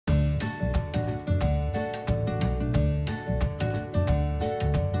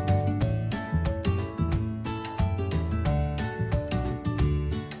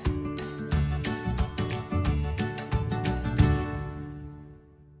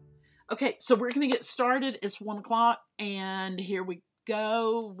Okay, so we're going to get started. It's 1 o'clock, and here we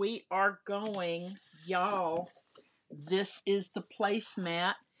go. We are going, y'all. This is the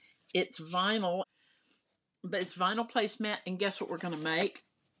placemat. It's vinyl, but it's vinyl placemat, and guess what we're going to make?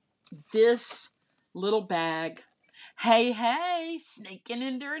 This little bag. Hey, sneaking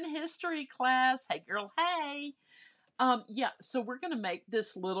in during history class. Hey, girl, hey. Yeah, so we're going to make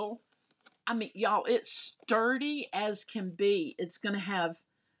this little, y'all, it's sturdy as can be. It's going to have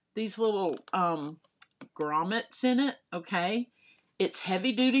these little grommets in it, okay? It's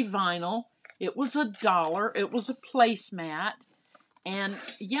heavy-duty vinyl. It was $1. It was a placemat. And,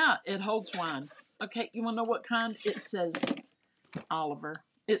 yeah, it holds wine. Okay, you want to know what kind? It says Oliver.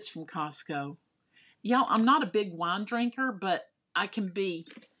 It's from Costco. Y'all, I'm not a big wine drinker, but I can be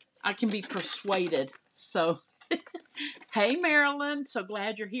persuaded. So, hey, Marilyn. So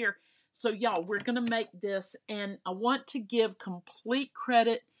glad you're here. So, y'all, we're going to make this, and I want to give complete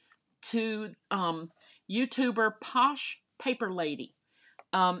credit to YouTuber Posh Paper Lady.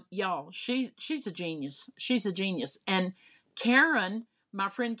 Y'all, she's a genius. She's a genius. And Karen, my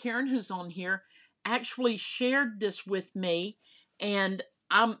friend Karen, who's on here, actually shared this with me, and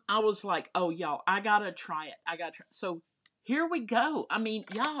I was like, oh, y'all, I gotta try it. So here we go. I mean,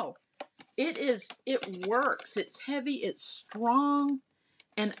 y'all, it works. It's heavy. It's strong.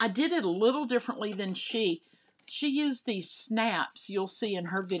 And I did it a little differently than she. She used these snaps. You'll see in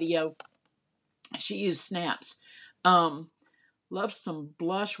her video. She used snaps. Loves some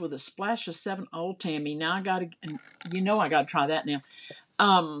blush with a splash of 7 Old Tammy. Now I gotta try that now.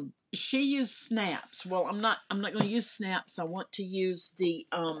 She used snaps. Well, I'm not going to use snaps. I want to use the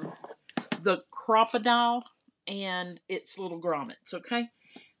crocodile and its little grommets. Okay.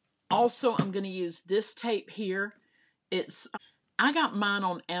 Also, I'm going to use this tape here. I got mine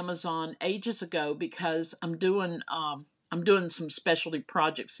on Amazon ages ago because I'm doing some specialty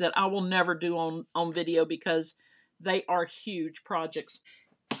projects that I will never do on video because they are huge projects.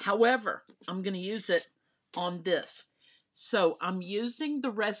 However, I'm going to use it on this. So I'm using the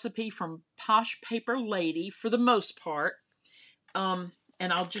recipe from Posh Paper Lady for the most part. And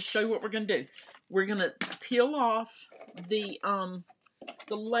I'll just show you what we're going to do. We're going to peel off the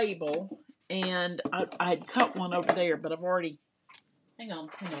label, and I had cut one over there, but I've already, hang on.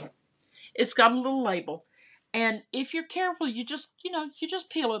 It's got a little label. And if you're careful, you just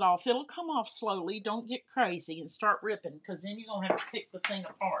peel it off. It'll come off slowly. Don't get crazy and start ripping, because then you're going to have to pick the thing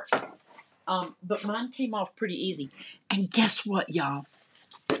apart. But mine came off pretty easy. And guess what, y'all?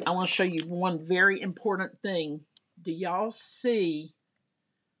 I want to show you one very important thing. Do y'all see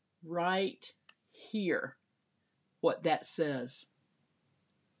right here what that says?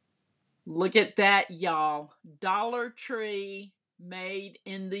 Look at that, y'all. Dollar Tree, made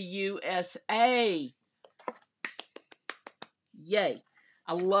in the USA. Yay.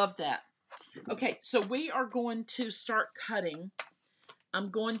 I love that. Okay, so we are going to start cutting. I'm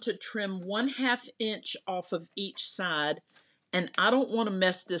going to trim 1/2 inch off of each side, and I don't want to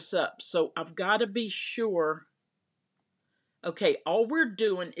mess this up, so I've got to be sure. Okay, all we're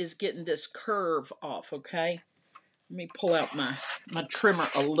doing is getting this curve off, okay? Let me pull out my trimmer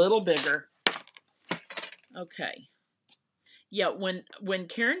a little bigger. Okay. Yeah, when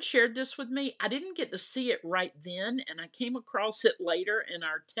Karen shared this with me, I didn't get to see it right then, and I came across it later in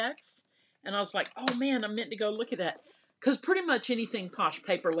our text, and I was like, oh man, I meant to go look at that. Because pretty much anything Posh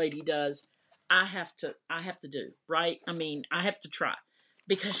Paper Lady does, I have to do, right? I mean, I have to try,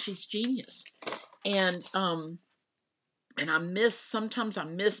 because she's genius. And sometimes I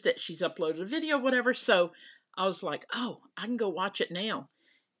miss that she's uploaded a video, whatever, so I was like, oh, I can go watch it now.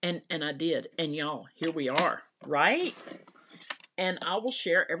 And I did, and y'all, here we are, right? And I will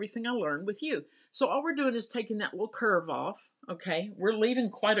share everything I learned with you. So all we're doing is taking that little curve off. Okay, we're leaving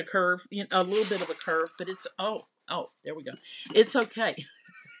quite a curve, a little bit of a curve, but it's, oh, there we go. It's okay.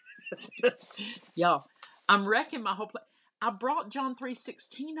 Y'all, I'm wrecking my whole place. I brought John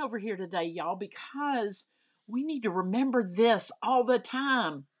 3:16 over here today, y'all, because we need to remember this all the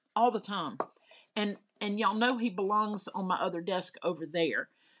time. And y'all know he belongs on my other desk over there.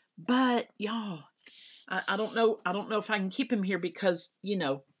 But y'all, I don't know if I can keep him here because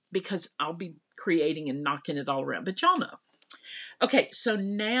I'll be creating and knocking it all around. But y'all know. Okay, so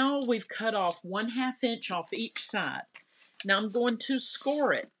now we've cut off 1/2 inch off each side. Now I'm going to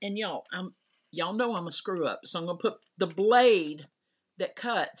score it, and y'all know I'm a screw up, so I'm gonna put the blade that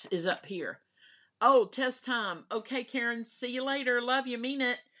cuts is up here. Oh, test time. Okay, Karen, see you later. Love you, mean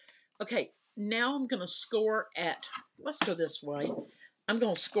it. Okay, now I'm gonna score at. Let's go this way. I'm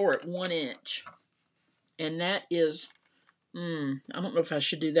gonna score at 1 inch. And that is, I don't know if I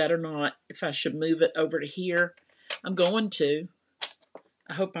should do that or not. If I should move it over to here. I'm going to.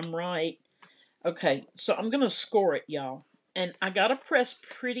 I hope I'm right. Okay, so I'm going to score it, y'all. And I got to press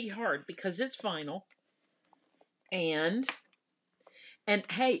pretty hard because it's vinyl. And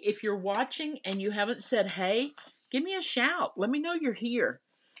hey, if you're watching and you haven't said hey, give me a shout. Let me know you're here.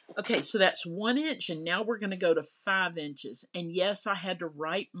 Okay, so that's 1 inch, and now we're going to go to 5 inches. And yes, I had to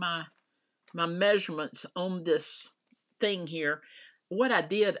write my measurements on this thing here. What I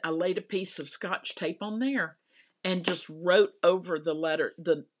did, I laid a piece of Scotch tape on there and just wrote over the letter,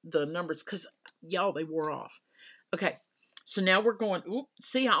 the numbers, because y'all, they wore off. Okay, so now we're going, oop,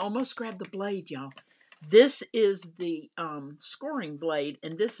 see, I almost grabbed the blade, y'all. This is the scoring blade,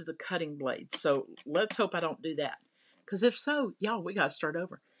 and this is the cutting blade. So let's hope I don't do that. Because if so, y'all, we got to start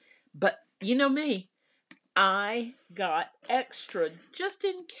over. But you know me, I got extra just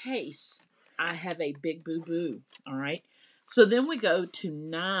in case I have a big boo-boo, all right? So then we go to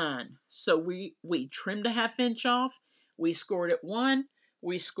 9. So we trimmed a 1/2 inch off. We scored at 1.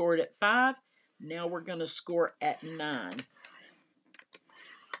 We scored at 5. Now we're going to score at 9.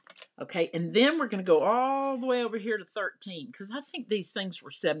 Okay, and then we're going to go all the way over here to 13 because I think these things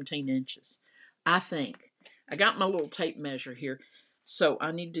were 17 inches. I think. I got my little tape measure here. So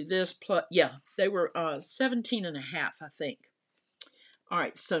I need to do this plus, yeah, they were 17 and a half, I think. All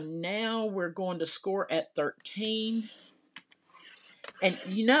right, so now we're going to score at 13. And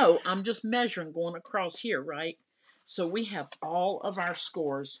you know, I'm just measuring going across here, right? So we have all of our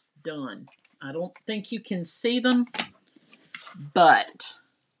scores done. I don't think you can see them, but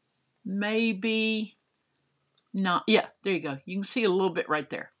maybe not. Yeah, there you go. You can see a little bit right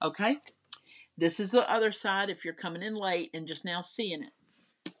there, okay? This is the other side if you're coming in late and just now seeing it.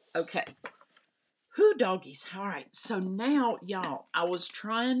 Okay. Whoo, doggies. All right. So now, y'all, I was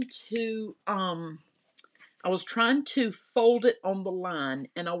trying to fold it on the line,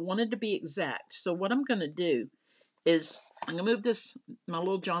 and I wanted to be exact. So what I'm going to do is I'm going to move this, my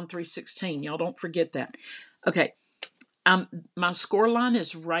little John 3:16. Y'all don't forget that. Okay. My score line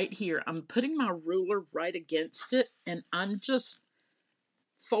is right here. I'm putting my ruler right against it, and I'm just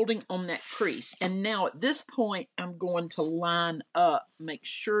folding on that crease. And now at this point, I'm going to line up, make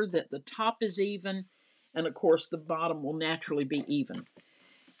sure that the top is even, and of course the bottom will naturally be even.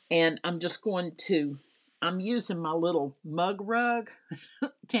 And I'm just going to, I'm using my little mug rug.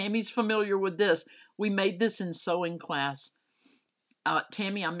 Tammy's familiar with this. We made this in sewing class.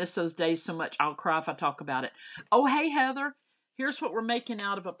 Tammy, I miss those days so much. I'll cry if I talk about it. Oh, hey, Heather. Here's what we're making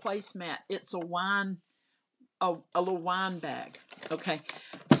out of a placemat. It's a little wine bag. Okay.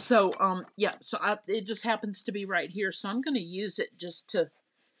 So, yeah, so it just happens to be right here. So I'm going to use it just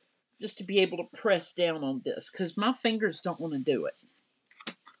to be able to press down on this because my fingers don't want to do it.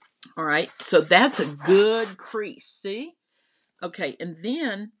 All right. So that's a good crease. See? Okay. And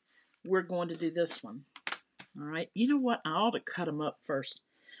then we're going to do this one. All right. You know what? I ought to cut them up first.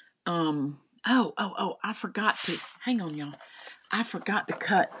 I forgot to, hang on, y'all. I forgot to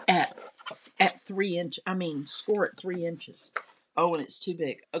cut at 3 inches. Score at 3 inches. Oh, and it's too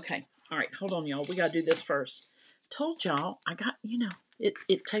big. Okay. All right. Hold on, y'all. We got to do this first. Told y'all, I got,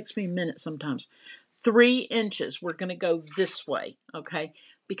 it takes me a minute sometimes. 3 inches. We're going to go this way. Okay.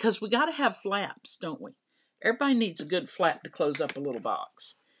 Because we got to have flaps, don't we? Everybody needs a good flap to close up a little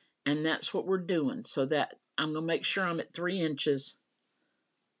box. And that's what we're doing. So that I'm going to make sure I'm at 3 inches.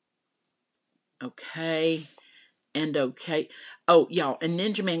 Okay. And okay. Oh, y'all, and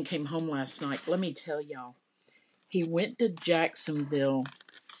Ninja Man came home last night. Let me tell y'all. He went to Jacksonville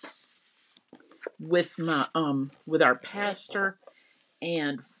with with our pastor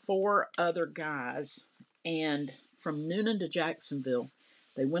and 4 other guys, and from Noonan to Jacksonville.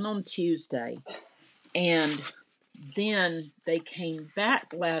 They went on Tuesday, and then they came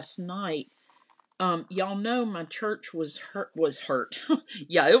back last night. Y'all know my church was hurt.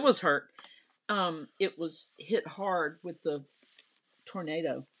 Yeah, it was hurt. It was hit hard with the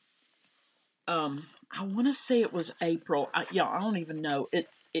tornado. I want to say it was April. I don't even know.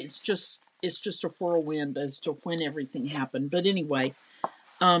 It's just a whirlwind as to when everything happened. But anyway,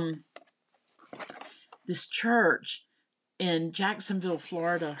 this church in Jacksonville,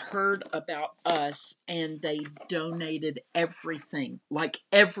 Florida, heard about us, and they donated everything, like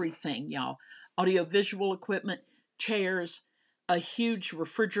everything, y'all. Audiovisual equipment, chairs, a huge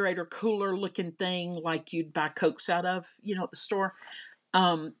refrigerator cooler looking thing like you'd buy Cokes out of, at the store,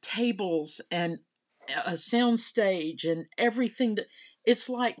 tables and a sound stage and everything. It's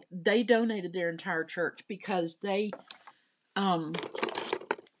like they donated their entire church because they had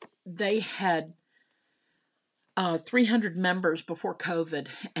 300 members before COVID,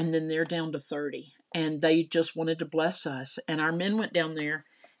 and then they're down to 30, and they just wanted to bless us. And our men went down there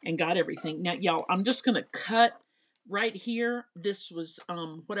and got everything. Now, y'all, I'm just going to cut right here, this was,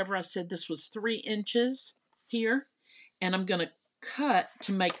 whatever I said, this was 3 inches here. And I'm going to cut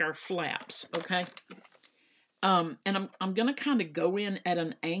to make our flaps, okay? And I'm going to kind of go in at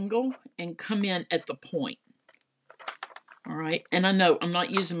an angle and come in at the point. All right, and I know I'm not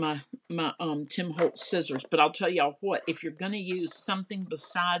using my Tim Holtz scissors, but I'll tell y'all what, if you're going to use something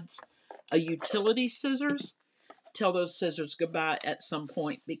besides a utility scissors, tell those scissors goodbye at some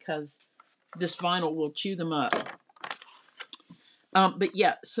point, because this vinyl will chew them up. But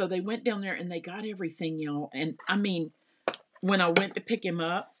yeah, so they went down there and they got everything, y'all. And I mean, when I went to pick him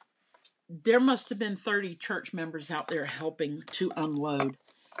up, there must have been 30 church members out there helping to unload.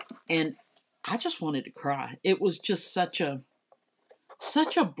 And I just wanted to cry. It was just such a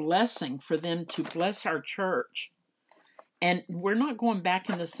blessing for them to bless our church. And we're not going back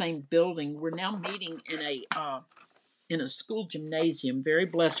in the same building. We're now meeting in a school gymnasium. Very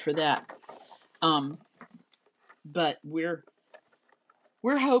blessed for that. But we're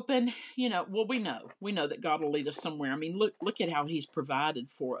hoping, well, we know that God will lead us somewhere. I mean, look at how He's provided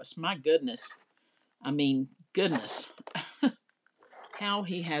for us. My goodness. I mean, goodness. How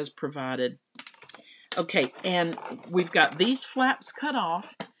He has provided. Okay, and we've got these flaps cut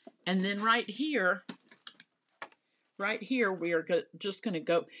off, and then right here we are just going to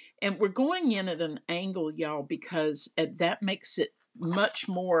go, and we're going in at an angle, y'all, because that makes it much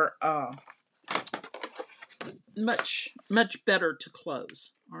more, much better to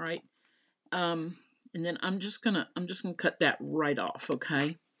close. All right, and then I'm just gonna cut that right off.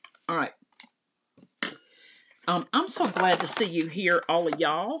 Okay, all right. I'm so glad to see you here, all of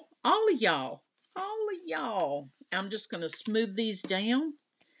y'all. I'm just going to smooth these down.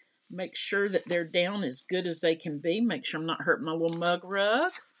 Make sure that they're down as good as they can be. Make sure I'm not hurting my little mug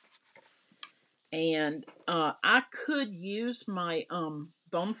rug. And I could use my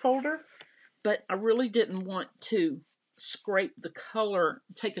bone folder, but I really didn't want to scrape the color,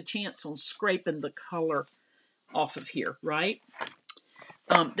 take a chance on scraping the color off of here, right?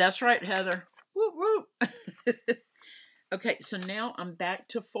 That's right, Heather. Whoop, whoop. Okay, so now I'm back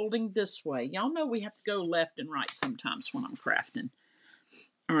to folding this way. Y'all know we have to go left and right sometimes when I'm crafting.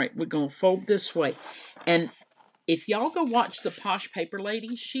 All right, we're going to fold this way. And if y'all go watch the Posh Paper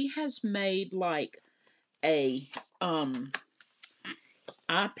Lady, she has made like a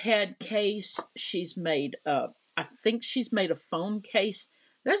iPad case. She's made I think she's made a phone case.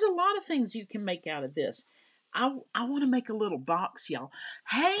 There's a lot of things you can make out of this. I want to make a little box, y'all.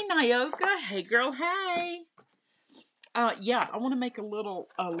 Hey, Nyoka. Hey, girl. Hey. Yeah, I want to make a little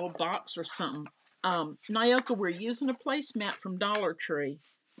box or something. Nyoka, we're using a placemat from Dollar Tree.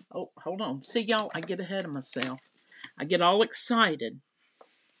 Oh, hold on. See, y'all, I get ahead of myself. I get all excited.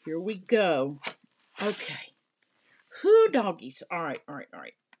 Here we go. Okay. Whoo, doggies. All right.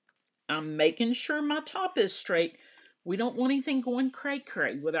 I'm making sure my top is straight. We don't want anything going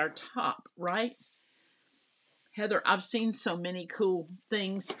cray-cray with our top, right? Heather, I've seen so many cool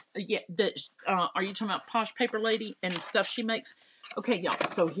things. Yeah, are you talking about Posh Paper Lady and stuff she makes? Okay, y'all.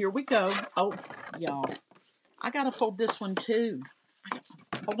 So here we go. Oh, y'all, I gotta fold this one too.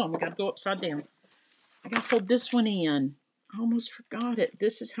 Hold on, we gotta go upside down. I gotta fold this one in. I almost forgot it.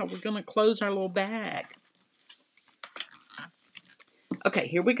 This is how we're gonna close our little bag. Okay,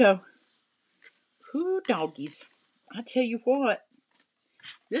 here we go. Whoo, doggies! I tell you what,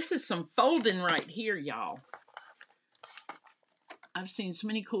 this is some folding right here, y'all. I've seen so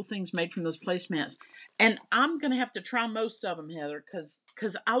many cool things made from those placemats. And I'm going to have to try most of them, Heather,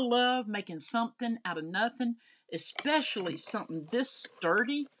 because I love making something out of nothing, especially something this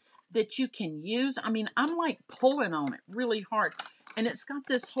sturdy that you can use. I mean, I'm like pulling on it really hard. And it's got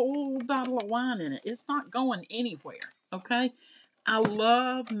this whole bottle of wine in it. It's not going anywhere, okay? I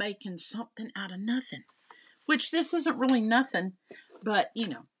love making something out of nothing, which this isn't really nothing, but,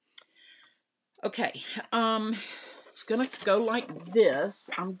 Okay, it's going to go like this.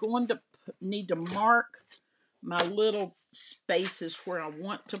 I'm going to need to mark my little spaces where I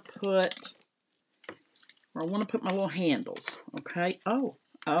want to put my little handles, okay? Oh,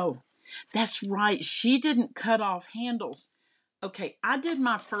 that's right. She didn't cut off handles. Okay, I did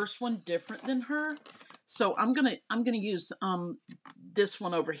my first one different than her. So I'm going to use this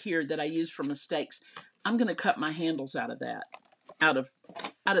one over here that I use for mistakes. I'm going to cut my handles out of that. Out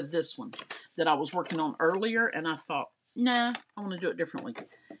of this one that I was working on earlier, and I thought, nah, I want to do it differently.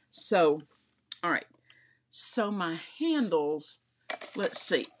 So, all right. So my handles, let's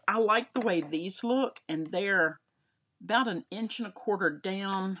see. I like the way these look, and they're about 1.25 inches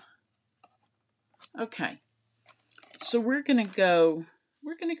down. Okay. So we're gonna go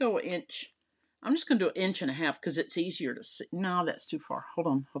 1 inch. I'm just gonna do 1.5 inches because it's easier to see. No, that's too far.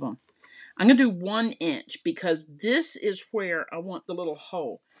 Hold on. I'm going to do 1 inch because this is where I want the little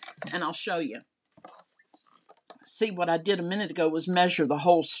hole. And I'll show you. See, what I did a minute ago was measure the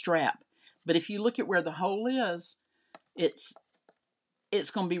whole strap. But if you look at where the hole is, it's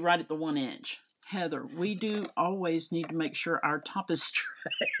going to be right at the 1 inch. Heather, we do always need to make sure our top is straight.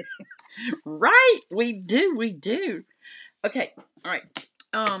 Right, we do. Okay, all right.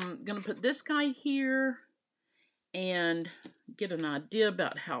 Gonna put this guy here and get an idea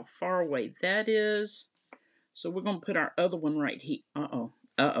about how far away that is. So we're gonna put our other one right here.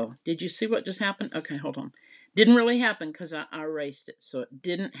 Uh-oh. Did you see what just happened? Okay, hold on. Didn't really happen because I erased it, so it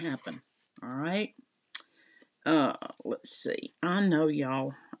didn't happen. All right. Let's see. I know,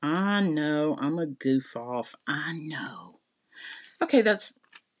 y'all. I know. I'm a goof off. I know. Okay,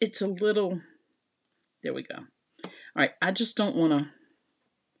 it's a little, there we go. All right, I just don't want to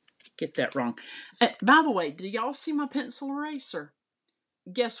get that wrong. By the way, do y'all see my pencil eraser?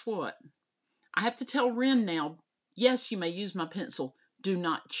 Guess what? I have to tell Ren now, yes, you may use my pencil. Do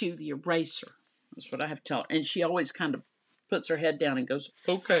not chew the eraser. That's what I have to tell her. And she always kind of puts her head down and goes,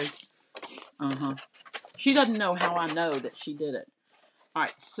 okay. She doesn't know how I know that she did it. All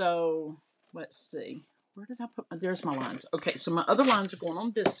right, so let's see. Where did I put my, there's my lines. Okay, so my other lines are going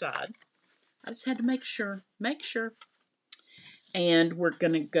on this side. I just had to make sure. And we're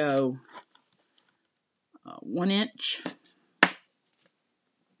going to go 1 inch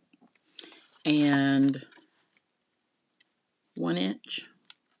and 1 inch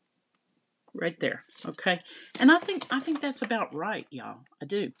right there. Okay, and I think that's about right, y'all. I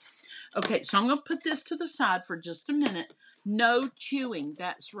do. Okay, so I'm going to put this to the side for just a minute. No chewing.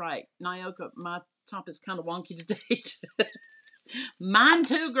 That's right. Nyoka, my top is kind of wonky today. Mine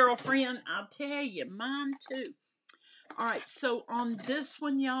too, girlfriend. I'll tell you, mine too. All right, so on this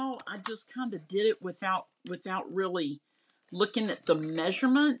one, y'all, I just kind of did it without really looking at the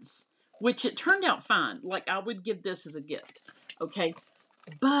measurements, which it turned out fine. Like, I would give this as a gift, okay?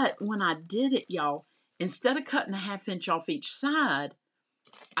 But when I did it, y'all, instead of cutting a 1/2 inch off each side,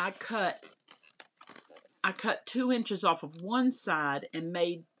 I cut 2 inches off of one side and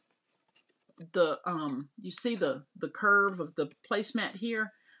made the, you see the curve of the placemat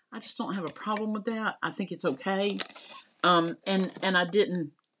here? I just don't have a problem with that. I think it's okay. And I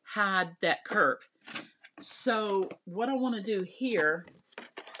didn't hide that curve. So what I want to do here,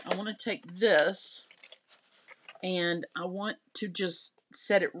 I want to take this and I want to just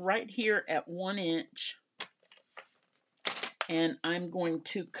set it right here at 1 inch. And I'm going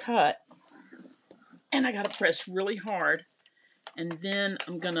to cut, and I got to press really hard. And then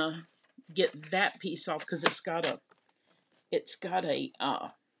I'm going to get that piece off because it's got a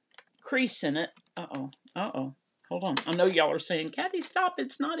crease in it. Uh-oh. Hold on. I know y'all are saying, Kathy, stop.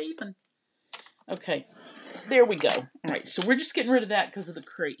 It's not even. Okay. There we go. All right. So we're just getting rid of that because of the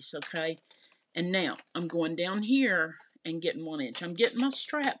crease. Okay. And now I'm going down here and getting 1 inch. I'm getting my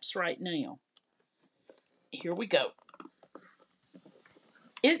straps right now. Here we go.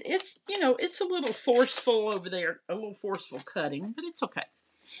 It's, you know, it's a little forceful over there. A little forceful cutting, but it's okay.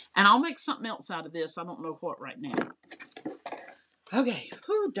 And I'll make something else out of this. I don't know what right now. Okay.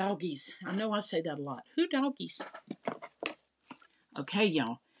 Whoo, doggies. I know I say that a lot. Whoo, doggies. Okay,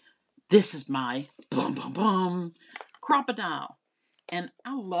 y'all. This is my crocodile. And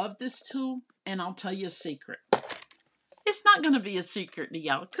I love this tool. And I'll tell you a secret. It's not going to be a secret to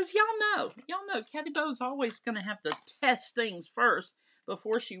y'all. Because y'all know. Kathy Bo's always going to have to test things first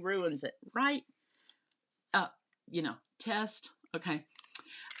before she ruins it. Right? You know, test. Okay.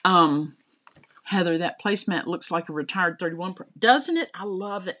 Heather, that placemat looks like a retired 31. Doesn't it? I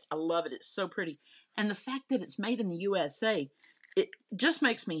love it. It's so pretty. And the fact that it's made in the USA, it just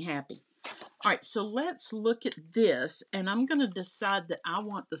makes me happy. All right, so let's look at this. And I'm going to decide that I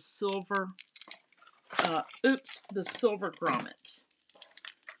want the silver, the silver grommets.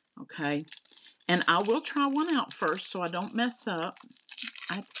 Okay. And I will try one out first so I don't mess up.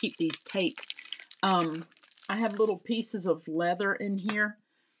 I have to keep these taped. I have little pieces of leather in here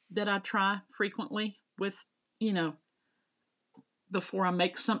that I try frequently with, you know, before I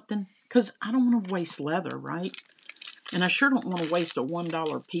make something. Because I don't want to waste leather, right? And I sure don't want to waste a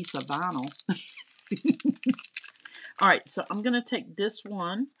 $1 piece of vinyl. All right, so I'm going to take this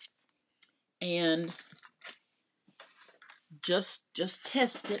one and just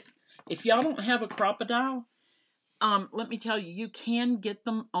test it. If y'all don't have a crocodile, let me tell you, you can get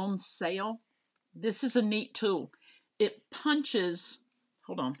them on sale. This is a neat tool. It punches,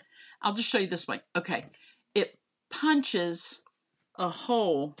 hold on, I'll just show you this way. Okay, it punches a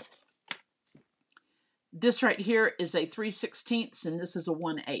hole. This right here is a 3/16 and this is a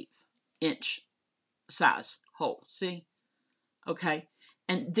 1/8 inch size hole. See? Okay,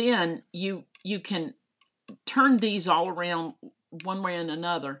 And then you can turn these all around one way and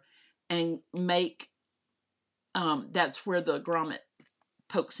another and make, that's where the grommet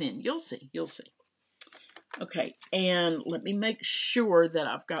pokes in. You'll see, you'll see. Okay, and let me make sure that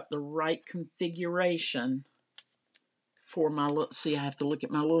I've got the right configuration for my little, see, I have to look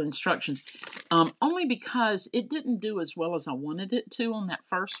at my little instructions. Only because it didn't do as well as I wanted it to on that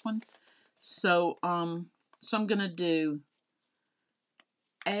first one. So, so I'm going to do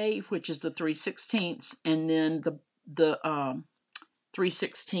A, which is the 3/16, and then the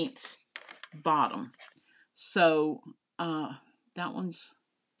 3/16 bottom. So, that one's,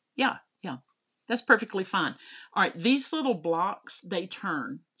 yeah, that's perfectly fine. All right, these little blocks, they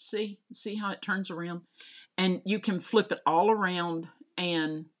turn. See how it turns around? And you can flip it all around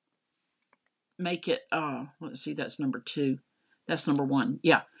and make it, let's see, that's number 2. That's number 1.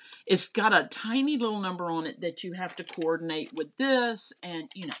 Yeah. It's got a tiny little number on it that you have to coordinate with this. And,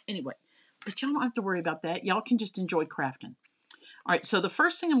 anyway. But y'all don't have to worry about that. Y'all can just enjoy crafting. All right, so the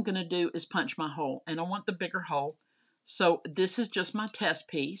first thing I'm going to do is punch my hole. And I want the bigger hole. So this is just my test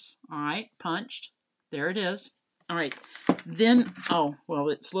piece. All right, punched. There it is. All right. Then, oh, well,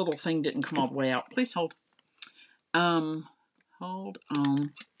 its little thing didn't come all the way out. Please hold. Hold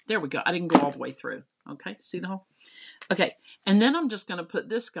on. There we go. I didn't go all the way through. Okay, see the hole? Okay, and then I'm just going to put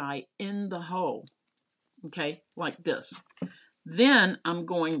this guy in the hole. Okay, like this. Then I'm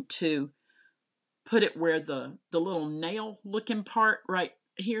going to put it where the little nail looking part right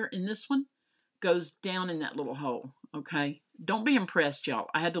here in this one goes down in that little hole. Okay, don't be impressed, y'all.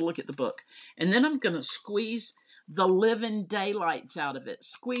 I had to look at the book. And then I'm going to squeeze the living daylights out of it.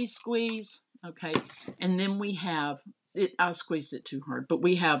 Squeeze, squeeze. Okay, and then we have it. I squeezed it too hard, but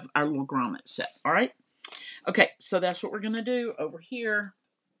we have our little grommet set. All right. Okay, so that's what we're going to do over here.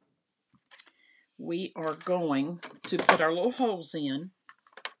 We are going to put our little holes in,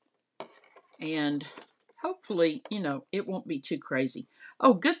 and hopefully, it won't be too crazy.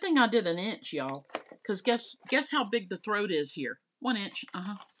 Oh, good thing I did 1 inch, y'all, because guess how big the throat is here? 1 inch.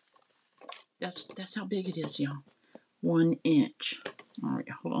 That's how big it is, y'all. 1 inch. All right,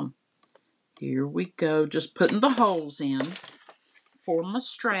 hold on. Here we go. Just putting the holes in for my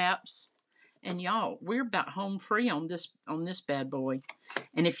straps. And y'all, we're about home free on this bad boy.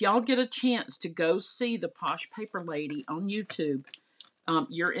 And if y'all get a chance to go see the Posh Paper Lady on YouTube,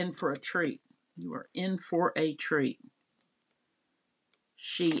 you're in for a treat. You are in for a treat.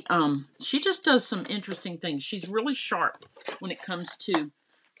 She just does some interesting things. She's really sharp when it comes to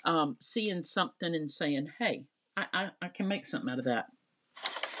seeing something and saying, hey, I can make something out of that.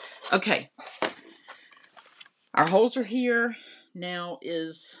 Okay. Our holes are here. Now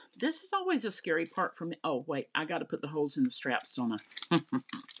this is always a scary part for me. Oh, wait, I got to put the holes in the straps, don't I?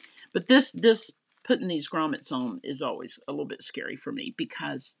 But this putting these grommets on is always a little bit scary for me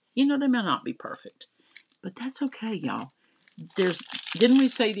because, they may not be perfect. But that's okay, y'all. Didn't we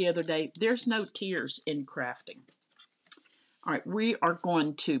say the other day, there's no tears in crafting. All right, we are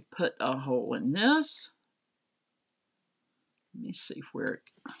going to put a hole in this. Let me see where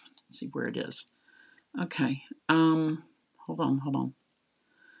it is. Okay. Hold on.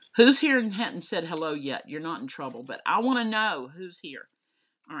 Who's here and hadn't said hello yet? You're not in trouble, but I want to know who's here.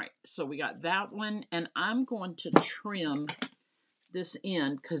 All right, so we got that one, and I'm going to trim this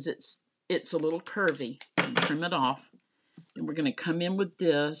end because it's a little curvy. Trim it off. And we're going to come in with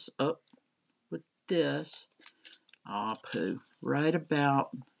this, with this. Ah, poo. Right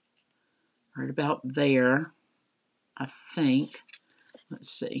about there, I think. Let's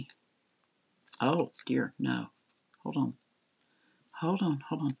see. Oh, dear, no. Hold on.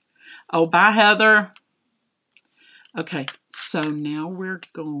 Oh, bye, Heather. Okay, so now we're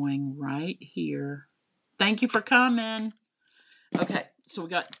going right here. Thank you for coming. Okay, so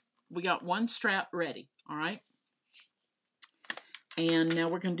we got one strap ready, all right? And now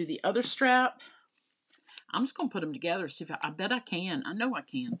we're going to do the other strap. I'm just going to put them together, see if I bet I can. I know I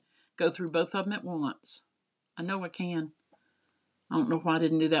can. Go through both of them at once. I know I can. I don't know why I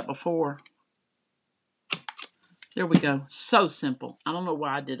didn't do that before. There we go. So simple. I don't know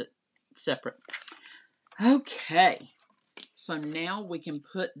why I did it separate. Okay. So now we can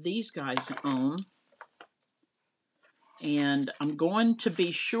put these guys on. And I'm going to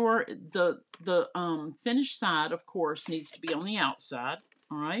be sure the finished side, of course, needs to be on the outside.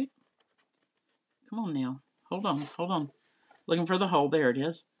 All right. Come on now. Hold on. Looking for the hole. There it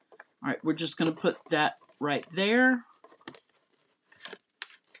is. All right. We're just going to put that right there.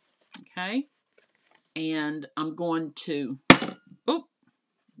 Okay. And I'm going to,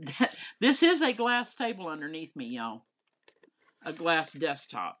 this is a glass table underneath me, y'all. A glass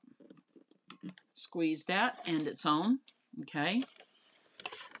desktop. Squeeze that and it's on. Okay.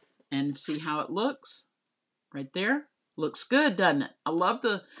 and see how it looks right there. Looks good, doesn't it? I love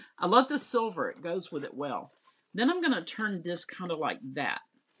the silver. It goes with it well. Then I'm going to turn this kind of like that.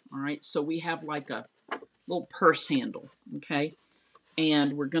 All right, so we have like a little purse handle, okay?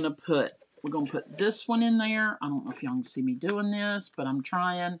 And we're going to put this one in there. I don't know if y'all can see me doing this, but I'm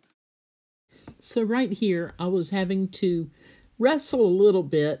trying. So right here, I was having to wrestle a little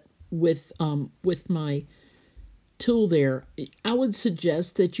bit with my tool there. I would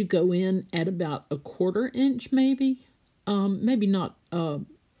suggest that you go in at about a 1/4 inch, maybe not a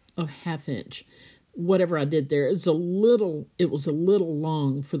 1/2 inch. Whatever I did there, it was a little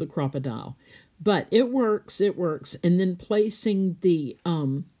long for the crocodile, but it works. And then placing the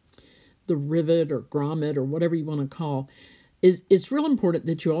rivet or grommet or whatever you want to call it's real important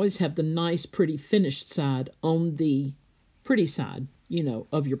that you always have the nice, pretty finished side on the pretty side,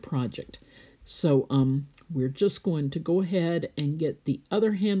 of your project. So we're just going to go ahead and get the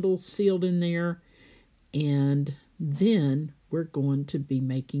other handle sealed in there, and then we're going to be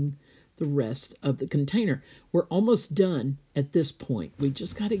making the rest of the container. We're almost done at this point. We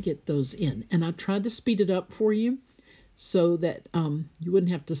just got to get those in, and I tried to speed it up for you so that you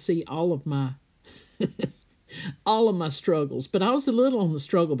wouldn't have to see all of my all of my struggles. But I was a little on the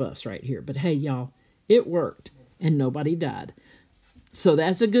struggle bus right here. But hey, y'all, it worked, and nobody died. So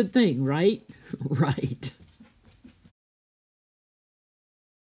that's a good thing, right? Right.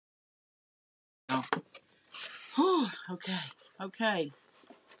 Oh, okay.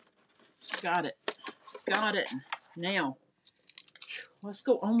 Got it. Now, let's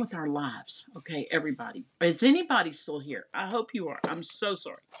go on with our lives. Okay, everybody. Is anybody still here? I hope you are. I'm so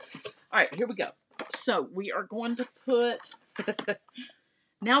sorry. All right, here we go. So we are going to put,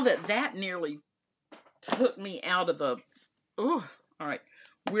 now that nearly took me out of the, all right.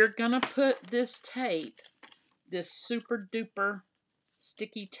 We're going to put this tape, this super duper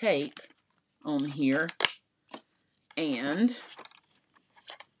sticky tape on here. And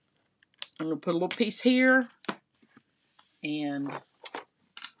I'm going to put a little piece here and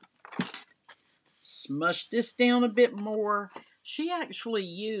smush this down a bit more. She actually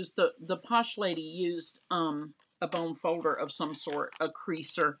used, the posh lady used a bone folder of some sort, a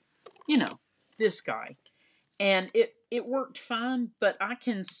creaser, this guy. And it worked fine, but I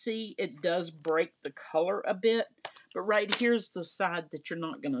can see it does break the color a bit. But right here's the side that you're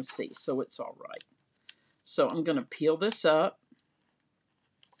not going to see, so it's all right. So I'm going to peel this up.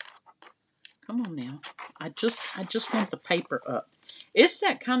 Come on now. I just want the paper up. It's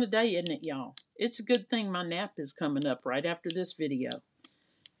that kind of day, isn't it, y'all? It's a good thing my nap is coming up right after this video.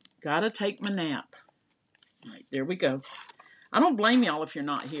 Gotta take my nap. All right, there we go. I don't blame y'all if you're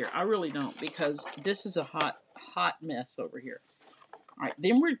not here. I really don't, because this is a hot mess over here. All right,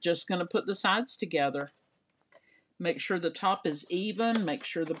 then we're just going to put the sides together. Make sure the top is even. Make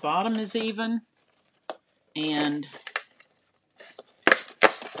sure the bottom is even. And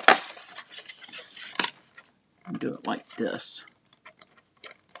do it like this.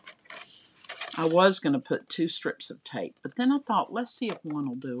 I was going to put 2 strips of tape, but then I thought, let's see if one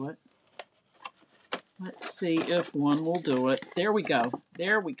will do it. Let's see if one will do it. There we go.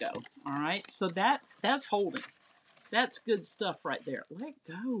 All right, so that's holding. That's good stuff right there. Let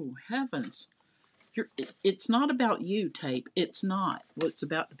go. Heavens. It's not about you, tape. It's not what it's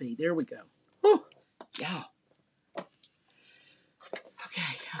about to be. There we go. Whew. Yeah.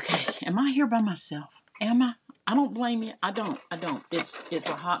 Okay. Am I here by myself? Am I? I don't blame you. I don't. It's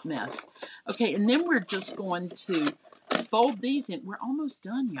a hot mess. Okay, and then we're just going to fold these in. We're almost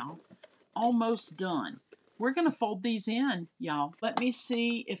done, y'all. Almost done. We're going to fold these in, y'all. Let me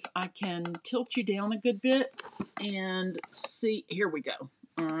see if I can tilt you down a good bit and see. Here we go.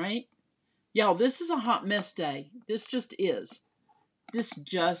 All right. Y'all, this is a hot mess day. This just is.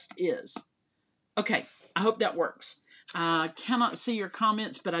 Okay, I hope that works. I cannot see your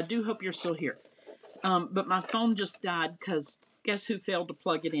comments, but I do hope you're still here. But my phone just died because guess who failed to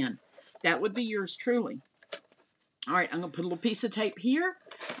plug it in? That would be yours truly. All right, I'm going to put a little piece of tape here.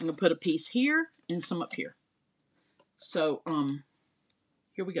 I'm going to put a piece here and some up here. So,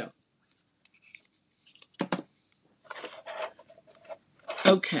 here we go.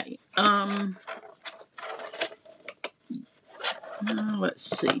 Okay. Let's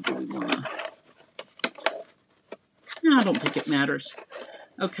see. Do we want to? No, I don't think it matters.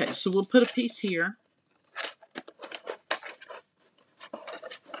 Okay, so we'll put a piece here.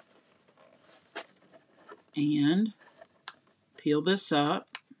 And peel this up.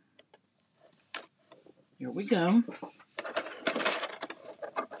 Here we go.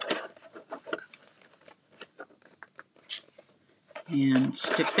 And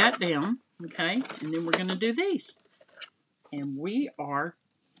stick that down, okay? And then we're going to do these. And we are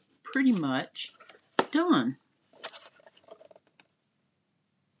pretty much done.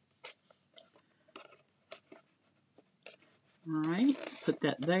 All right, put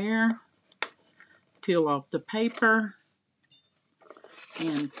that there. Peel off the paper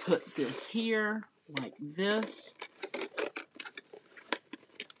and put this here like this.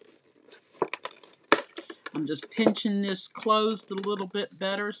 I'm just pinching this closed a little bit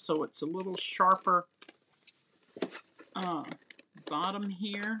better so it's a little sharper bottom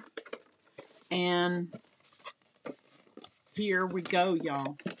here. And here we go,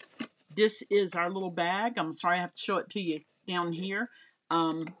 y'all. This is our little bag. I'm sorry I have to show it to you down here.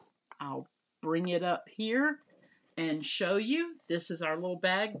 I'll bring it up here and show you. This is our little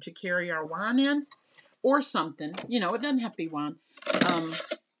bag to carry our wine in or something. You know, it doesn't have to be wine.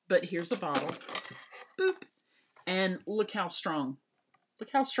 But here's a bottle. Boop. And look how strong. Look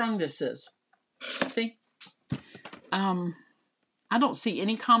how strong this is. See? I don't see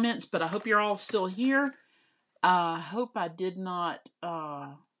any comments, but I hope you're all still here. I hope I did not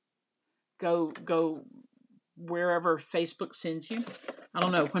go wherever Facebook sends you. I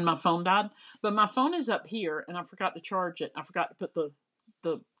don't know when my phone died, but my phone is up here and I forgot to charge it. I forgot to put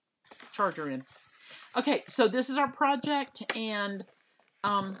the charger in. Okay, so this is our project, and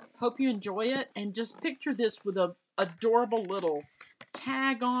hope you enjoy it. And just picture this with a adorable little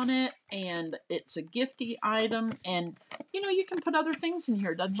tag on it, and it's a gifty item, and you know, you can put other things in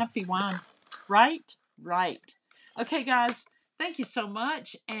here. It doesn't have to be wine. Right? Right. Okay, guys, thank you so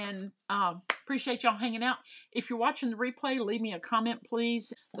much, and appreciate y'all hanging out. If you're watching the replay, leave me a comment,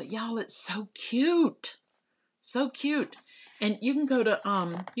 please. But y'all, it's so cute. So cute. And you can go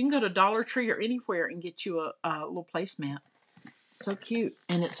to Dollar Tree or anywhere and get you a little placemat. So cute.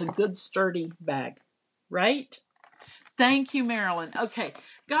 And it's a good sturdy bag. Right? Thank you, Marilyn. Okay.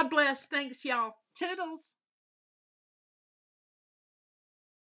 God bless. Thanks, y'all. Toodles.